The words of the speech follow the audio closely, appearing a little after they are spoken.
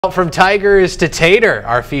From tigers to Tater,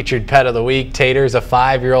 our featured pet of the week. Tater's a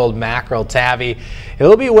 5-year-old mackerel tabby.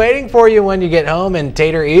 He'll be waiting for you when you get home, and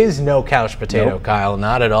Tater is no couch potato, Nope. Kyle.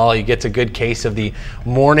 Not at all. He gets a good case of the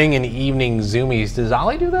morning and evening zoomies. Does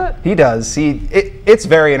Ollie do that? He does. It's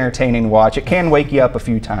very entertaining to watch. It can wake you up a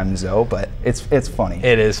few times though, but it's funny.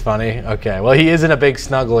 It is funny. Okay. Well, he isn't a big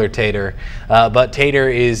snuggler, Tater, but Tater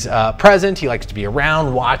is present. He likes to be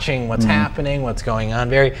around, watching what's happening, what's going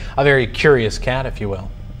on. A very curious cat, if you will.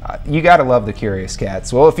 You gotta love the curious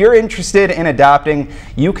cats. Well, if you're interested in adopting,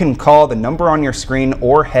 you can call the number on your screen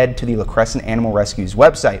or head to the Crescent Animal Rescue's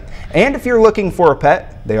website. And if you're looking for a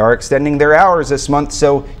pet, they are extending their hours this month,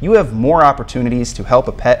 so you have more opportunities to help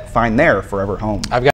a pet find their forever home.